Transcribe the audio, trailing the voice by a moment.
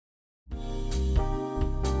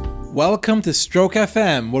Welcome to Stroke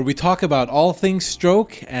FM, where we talk about all things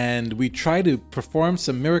stroke and we try to perform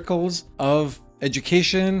some miracles of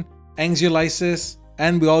education, anxiolysis,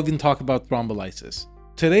 and we all even talk about thrombolysis.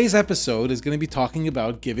 Today's episode is going to be talking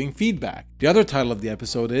about giving feedback. The other title of the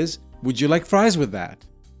episode is, Would You Like Fries With That?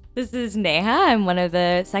 This is Neha. I'm one of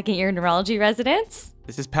the second-year neurology residents.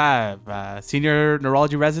 This is Pav, senior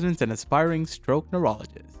neurology resident and aspiring stroke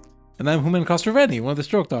neurologist. And I'm Human Costroveni, one of the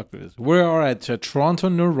stroke doctors. We are at Toronto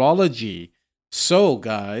Neurology. So,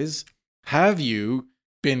 guys, have you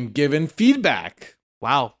been given feedback?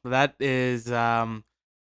 Wow, that is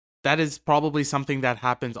probably something that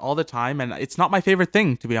happens all the time, and it's not my favorite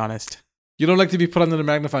thing, to be honest. You don't like to be put under the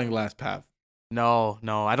magnifying glass, Pav? No,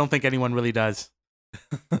 I don't think anyone really does.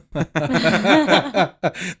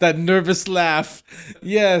 That nervous laugh.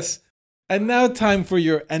 Yes. And now time for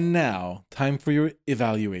your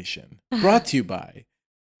evaluation. Brought to you by.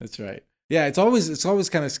 That's right. Yeah, it's always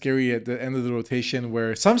kind of scary at the end of the rotation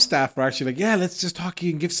where some staff are actually like, yeah, let's just talk to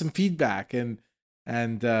you and give some feedback, and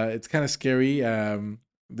it's kind of scary.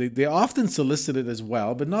 They often solicit it as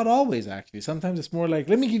well, but not always actually. Sometimes it's more like,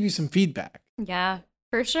 let me give you some feedback. Yeah,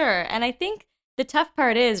 for sure. And I think the tough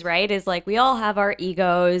part is like we all have our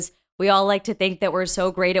egos. We all like to think that we're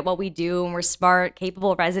so great at what we do and we're smart,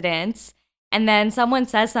 capable residents. And then someone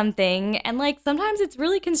says something and like sometimes it's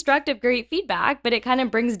really constructive, great feedback, but it kind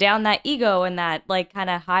of brings down that ego and that like kind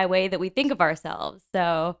of high way that we think of ourselves.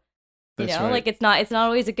 So, That's right. Like it's not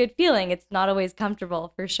always a good feeling. It's not always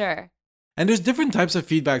comfortable for sure. And there's different types of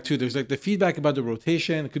feedback too. There's like the feedback about the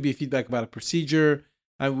rotation. It could be feedback about a procedure.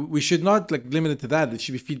 We should not like limit it to that. It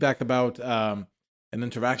should be feedback about an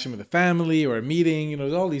interaction with a family or a meeting.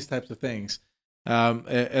 There's all these types of things.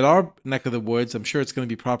 At our neck of the woods, I'm sure it's going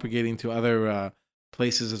to be propagating to other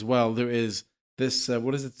places as well. There is this,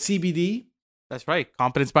 CBD? That's right,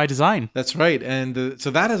 competence by design. That's right. And so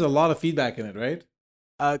that has a lot of feedback in it, right?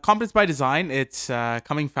 Competence by design, it's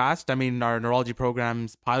coming fast. I mean, our neurology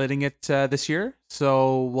program's piloting it this year.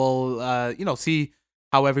 So we'll, see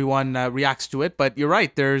how everyone reacts to it. But you're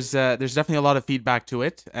right, there's definitely a lot of feedback to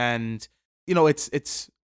it. And, it's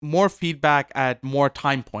more feedback at more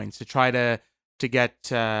time points to try to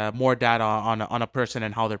get more data on a person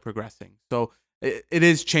and how they're progressing. So it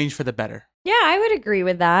is change for the better. Yeah, I would agree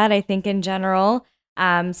with that. I think in general,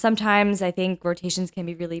 sometimes I think rotations can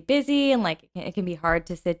be really busy and like it can be hard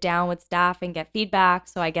to sit down with staff and get feedback.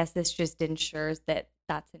 So I guess this just ensures that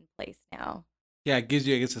that's in place now. Yeah, it gives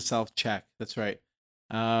you, I guess, a self-check. That's right.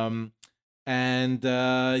 And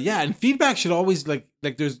feedback should always like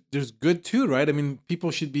there's good too, right? I mean, people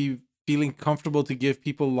should be feeling comfortable to give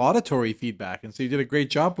people auditory feedback. And so you did a great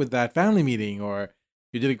job with that family meeting, or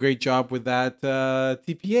you did a great job with that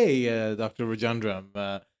TPA, Dr.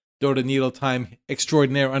 Rajendram. Door to needle time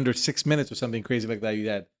extraordinaire under 6 minutes or something crazy like that you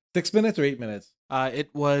had. 6 minutes or 8 minutes? It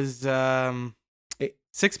was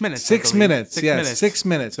 6 minutes. 6 minutes, 6 yes, minutes. 6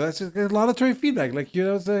 minutes. So that's a auditory feedback. Like,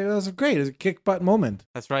 that was great. It was a kick butt moment.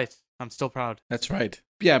 That's right. I'm still proud. That's right.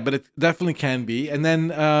 Yeah, but it definitely can be. And then,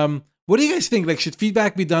 what do you guys think? Like, should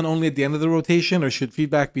feedback be done only at the end of the rotation, or should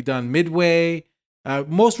feedback be done midway?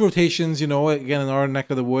 Most rotations, again, in our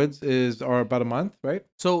neck of the woods are about a month, right?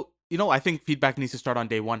 So, I think feedback needs to start on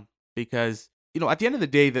day one because, at the end of the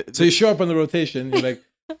day... So you show up on the rotation, you're like,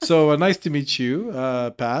 so nice to meet you,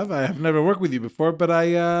 Pav. I have never worked with you before, but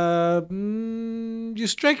you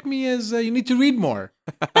strike me as you need to read more.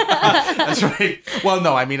 That's right. Well,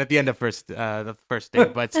 no, I mean at the end of the first day,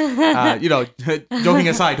 but joking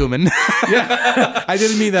aside, Human. Yeah, I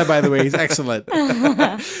didn't mean that, by the way. He's excellent.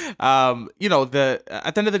 At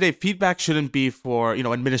the end of the day, feedback shouldn't be for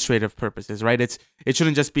administrative purposes, right? It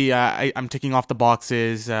shouldn't just be I'm ticking off the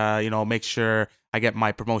boxes. Make sure I get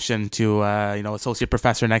my promotion to associate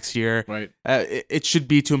professor next year. Right. It should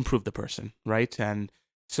be to improve the person, right? And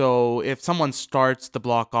so if someone starts the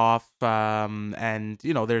block off and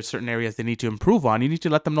there's certain areas they need to improve on, you need to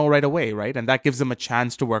let them know right away, right? And that gives them a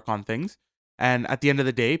chance to work on things. And at the end of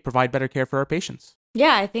the day, provide better care for our patients.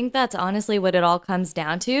 Yeah, I think that's honestly what it all comes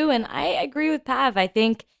down to. And I agree with Pav. I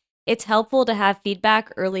think it's helpful to have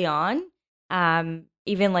feedback early on.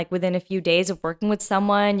 Even like within a few days of working with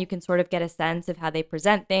someone, you can sort of get a sense of how they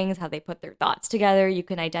present things, how they put their thoughts together. You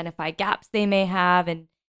can identify gaps they may have. And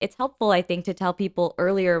it's helpful, I think, to tell people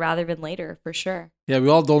earlier rather than later, for sure. Yeah, we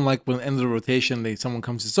all don't like when at the end of the rotation, someone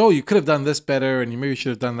comes and says, oh, you could have done this better and you maybe should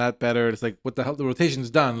have done that better. It's like, what the hell? The rotation's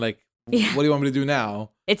done. Like, what do you want me to do now?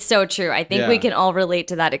 It's so true. I think we can all relate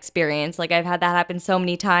to that experience. Like, I've had that happen so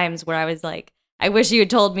many times where I was like, I wish you had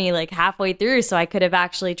told me like halfway through so I could have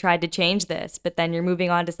actually tried to change this. But then you're moving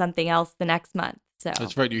on to something else the next month. So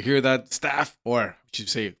that's right. You hear that, staff, or I should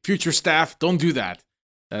say future staff, don't do that.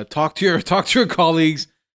 Talk to your colleagues,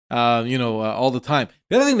 all the time.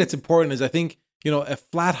 The other thing that's important is I think a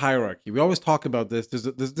flat hierarchy. We always talk about this.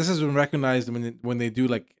 This has been recognized when they do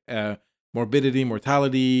like morbidity,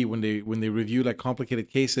 mortality, when they review like complicated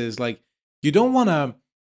cases. Like you don't want to.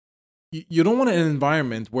 You don't want an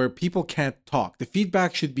environment where people can't talk. The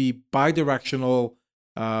feedback should be bi-directional.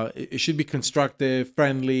 It should be constructive,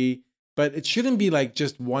 friendly, but it shouldn't be like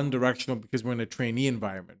just one directional because we're in a trainee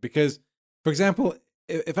environment. Because, for example,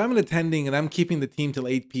 if I'm an attending and I'm keeping the team till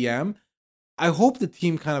 8 p.m., I hope the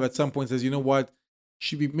team kind of at some point says, you know what,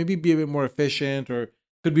 should we maybe be a bit more efficient, or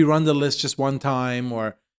could we run the list just one time,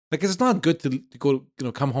 or like it's not good to go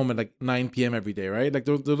come home at like 9 p.m. every day, right? Like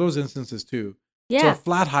those instances too. So a Yeah.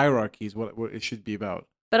 flat hierarchy is what it should be about.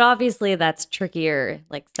 But obviously that's trickier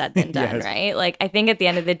like said than done, Yes. right? Like I think at the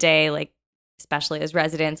end of the day, like especially as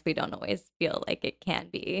residents, we don't always feel like it can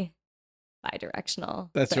be bi-directional.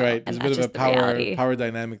 That's So- right. And There's a that's bit of just a the reality. power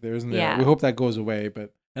dynamic there, isn't there? Yeah. We hope that goes away.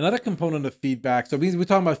 But another component of feedback. So we're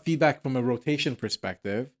talking about feedback from a rotation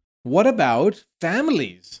perspective. What about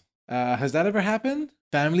families? Has that ever happened?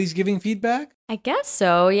 Families giving feedback? I guess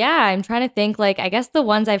so. Yeah. I'm trying to think like I guess the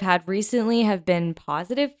ones I've had recently have been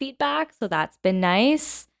positive feedback, so that's been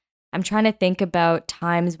nice. I'm trying to think about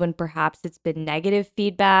times when perhaps it's been negative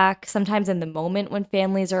feedback. Sometimes in the moment when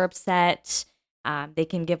families are upset, they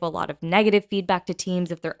can give a lot of negative feedback to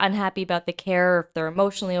teams if they're unhappy about the care, or if they're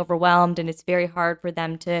emotionally overwhelmed, and it's very hard for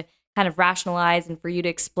them to kind of rationalize and for you to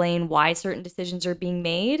explain why certain decisions are being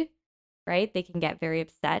made, right? They can get very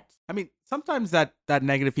upset. I mean, sometimes that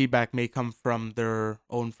negative feedback may come from their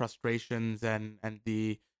own frustrations and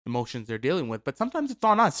the emotions they're dealing with, but sometimes it's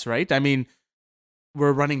on us, right? I mean,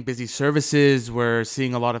 we're running busy services, we're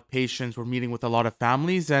seeing a lot of patients, we're meeting with a lot of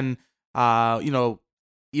families, and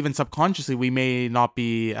even subconsciously we may not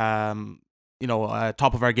be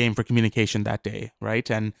top of our game for communication that day, right?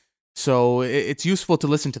 And so it's useful to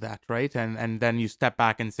listen to that, right? And then you step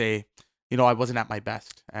back and say, I wasn't at my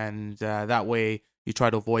best, and that way you try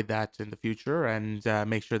to avoid that in the future and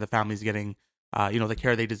make sure the family's getting the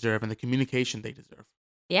care they deserve and the communication they deserve.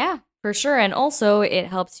 Yeah, for sure. And also it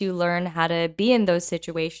helps you learn how to be in those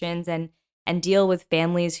situations and deal with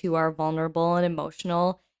families who are vulnerable and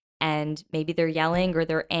emotional, and maybe they're yelling or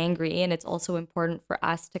they're angry, and it's also important for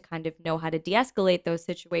us to kind of know how to de-escalate those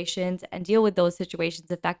situations and deal with those situations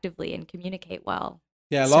effectively and communicate well.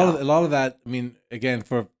 Yeah, So- a lot of that. I mean, again,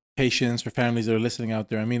 for patients, for families that are listening out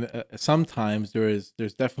there. I mean, sometimes there's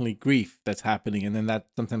definitely grief that's happening, and then that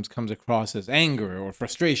sometimes comes across as anger or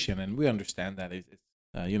frustration, and we understand that.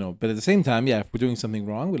 But at the same time, yeah, if we're doing something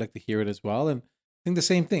wrong, we like to hear it as well. And I think the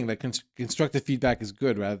same thing, like constructive feedback is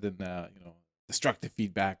good rather than destructive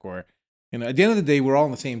feedback, or at the end of the day, we're all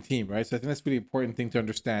on the same team, right? So I think that's a really important thing to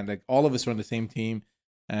understand. Like all of us are on the same team,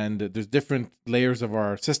 and there's different layers of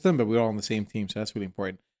our system, but we're all on the same team. So that's really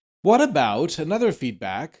important. What about another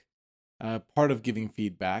feedback? Part of giving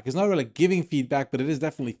feedback is not really giving feedback, but it is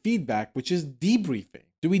definitely feedback, which is debriefing.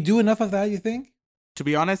 Do we do enough of that, you think? To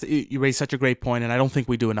be honest, you raise such a great point, and I don't think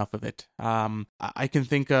we do enough of it. I can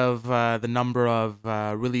think of the number of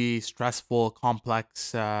really stressful,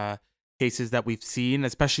 complex cases that we've seen,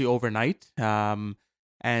 especially overnight. We don't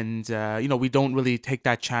really take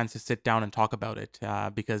that chance to sit down and talk about it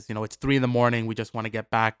because, it's 3 a.m. We just want to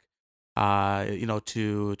get back,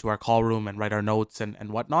 to our call room and write our notes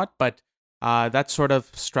and whatnot. But that sort of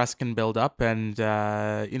stress can build up, and,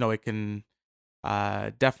 it can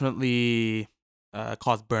definitely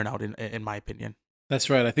cause burnout in my opinion. That's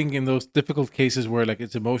right. I think in those difficult cases where like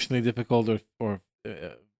it's emotionally difficult or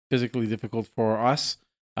physically difficult for us,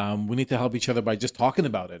 we need to help each other by just talking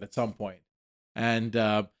about it at some point. And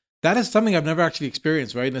that is something I've never actually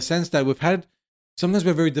experienced, right? In the sense that sometimes we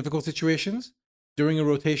have very difficult situations during a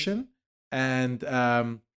rotation, and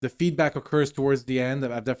the feedback occurs towards the end.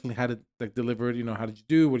 I've definitely had it like delivered, how did you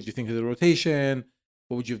do? What did you think of the rotation?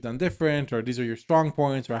 What would you have done different? Or these are your strong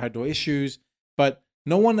points, or I had no issues. But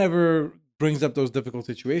no one ever brings up those difficult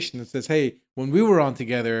situations and says, hey, when we were on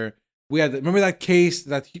together, remember that case,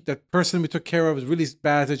 that person we took care of was a really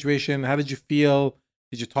bad situation. How did you feel?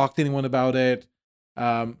 Did you talk to anyone about it?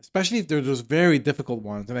 Especially if there's those very difficult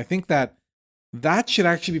ones. And I think that should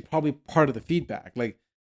actually be probably part of the feedback, like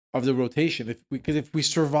of the rotation. Because if we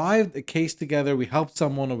survived a case together, we helped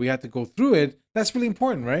someone, or we had to go through it, that's really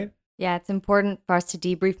important, right? Yeah, it's important for us to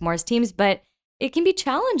debrief more as teams, but it can be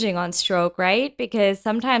challenging on stroke, right? Because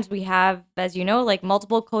sometimes we have, as you know, like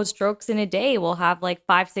multiple code strokes in a day. We'll have like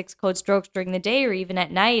 5-6 code strokes during the day or even at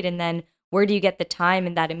night. And then where do you get the time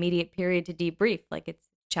in that immediate period to debrief? Like it's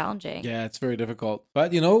challenging. Yeah, it's very difficult.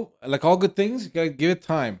 But like all good things, you gotta give it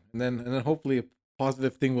time, and then hopefully a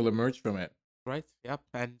positive thing will emerge from it. Right. Yep.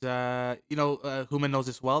 And Human knows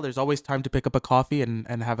this well. There's always time to pick up a coffee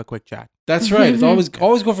and have a quick chat. That's right. It's always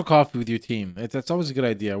go for coffee with your team. That's always a good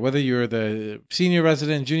idea. Whether you're the senior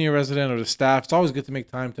resident, junior resident, or the staff, it's always good to make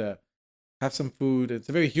time to have some food. It's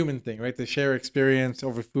a very human thing, right? To share experience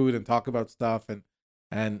over food and talk about stuff and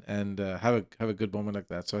have a good moment like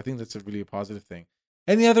that. So I think that's a really positive thing.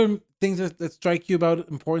 Any other things that strike you about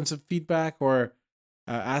importance of feedback or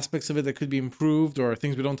aspects of it that could be improved or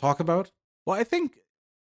things we don't talk about? Well, I think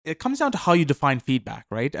it comes down to how you define feedback,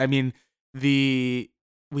 right? I mean, we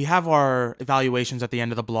have our evaluations at the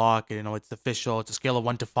end of the block. It's official. It's a scale of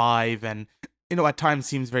 1 to 5, and at times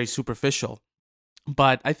seems very superficial.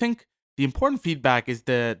 But I think the important feedback is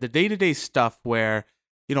the day-to-day stuff where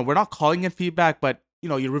we're not calling it feedback, but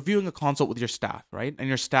you're reviewing a consult with your staff, right? And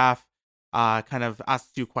your staff kind of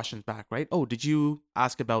asks you questions back, right? Oh, did you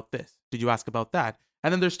ask about this? Did you ask about that?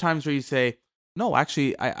 And then there's times where you say, no,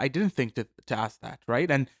 actually, I didn't think to ask that, right?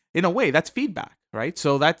 And in a way, that's feedback, right?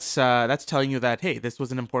 So that's telling you that, hey, this was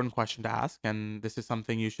an important question to ask, and this is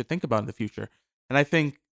something you should think about in the future. And I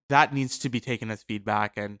think that needs to be taken as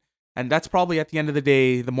feedback, and that's probably at the end of the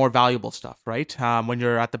day the more valuable stuff, right? When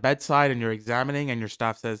you're at the bedside and you're examining, and your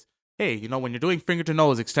staff says, hey, when you're doing finger to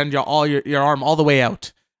nose, extend your arm all the way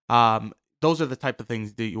out. Those are the type of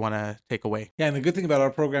things that you want to take away. Yeah, and the good thing about our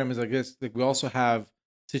program is, I guess, like we also have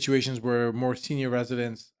situations where more senior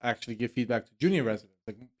residents actually give feedback to junior residents,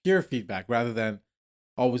 like peer feedback, rather than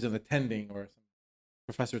always an attending or some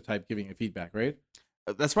professor type giving a feedback, right?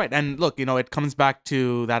 That's right. And look, it comes back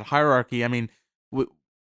to that hierarchy. I mean,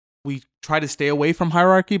 we try to stay away from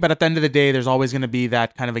hierarchy, but at the end of the day, there's always going to be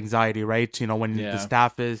that kind of anxiety, right? When the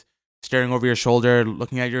staff is staring over your shoulder,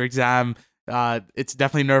 looking at your exam, it's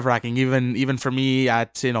definitely nerve-wracking, even for me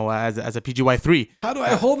at as a PGY3. How do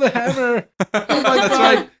I hold the hammer? Oh my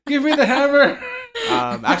God, give me the hammer.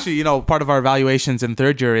 Actually, part of our evaluations in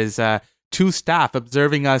third year is 2 staff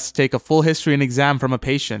observing us take a full history and exam from a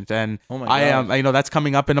patient, and I am that's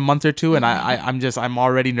coming up in a month or two, and I'm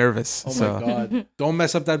already nervous. My God, don't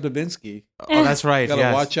mess up that Babinski. Oh, that's right.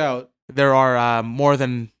 Gotta watch out. There are more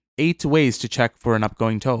than 8 ways to check for an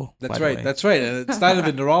upgoing toe. That's right. And it's not of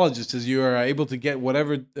a neurologist, as you are able to get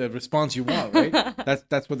whatever response you want, right?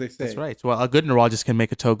 That's what they say. That's right. Well, a good neurologist can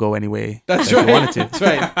make a toe go anyway. That's right. If you wanted to. That's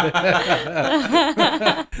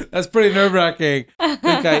right. That's pretty nerve-wracking. I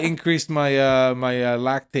think I increased my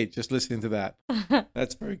lactate just listening to that.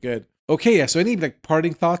 That's very good. Okay, yeah. So any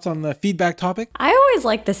parting thoughts on the feedback topic? I always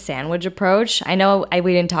like the sandwich approach. I know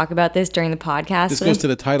we didn't talk about this during the podcast. This goes to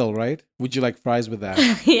the title, right? Would you like fries with that?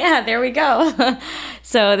 Yeah, there we go.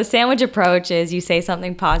 So the sandwich approach is you say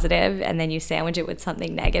something positive, and then you sandwich it with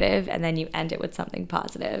something negative, and then you end it with something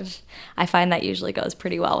positive. I find that usually goes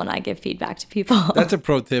pretty well when I give feedback to people. That's a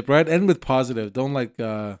pro tip, right? End with positive. Don't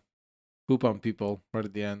poop on people right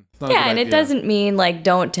at the end. Yeah, and it doesn't mean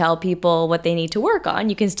don't tell people what they need to work on.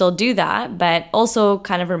 You can still do that, but also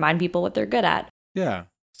kind of remind people what they're good at. Yeah.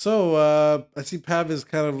 So I see Pav is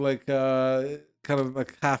kind of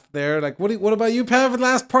half there. What about you, Pav?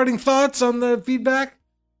 Last parting thoughts on the feedback?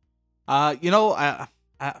 I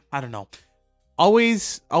don't know.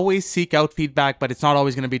 Always seek out feedback, but it's not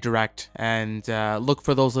always going to be direct. And look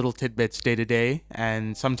for those little tidbits day to day.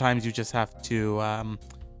 And sometimes you just have to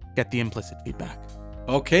get the implicit feedback.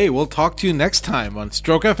 Okay, we'll talk to you next time on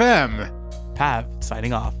Stroke FM. Pav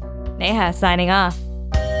signing off. Neha signing off.